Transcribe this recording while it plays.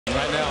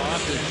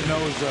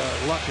knows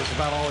luck is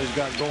about all he's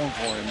got going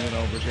for him, you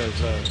know, because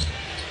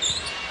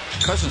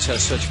Cousins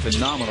has such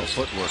phenomenal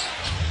footwork.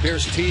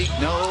 Here's Teague.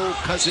 No.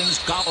 Cousins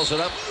gobbles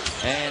it up,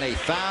 and a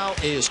foul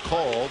is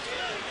called.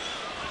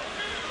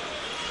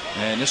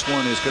 And this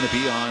one is going to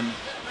be on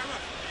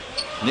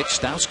Nick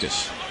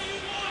Stauskas.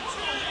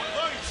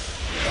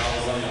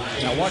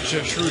 Now watch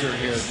Schroeder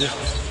here.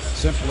 Just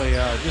simply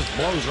just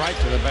blows right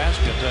to the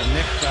basket.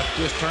 Nick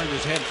just turned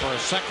his head for a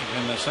second,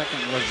 and the second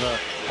was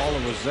all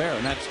that was there.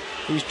 And that's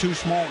these two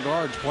small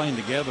guards playing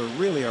together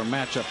really are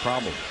matchup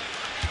problem.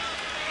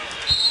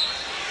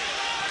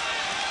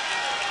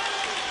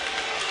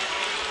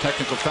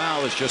 Technical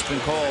foul has just been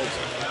called.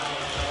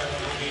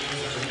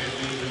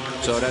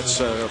 So that's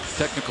a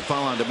technical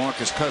foul on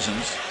DeMarcus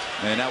Cousins,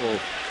 and that will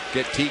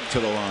get Teague to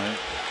the line.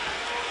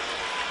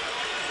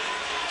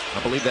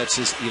 I believe that's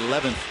his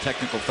 11th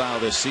technical foul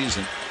this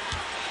season.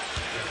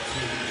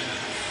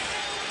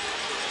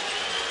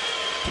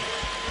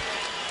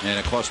 And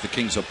it cost the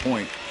Kings a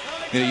point.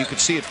 You know, you could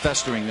see it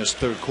festering this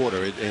third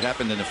quarter. It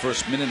happened in the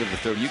first minute of the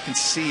third. You can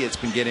see it's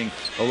been getting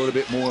a little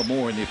bit more and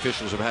more, and the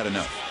officials have had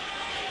enough.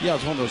 Yeah,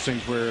 it's one of those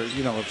things where,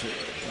 you know,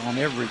 on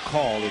every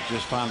call it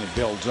just finally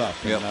builds up.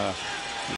 Yep. And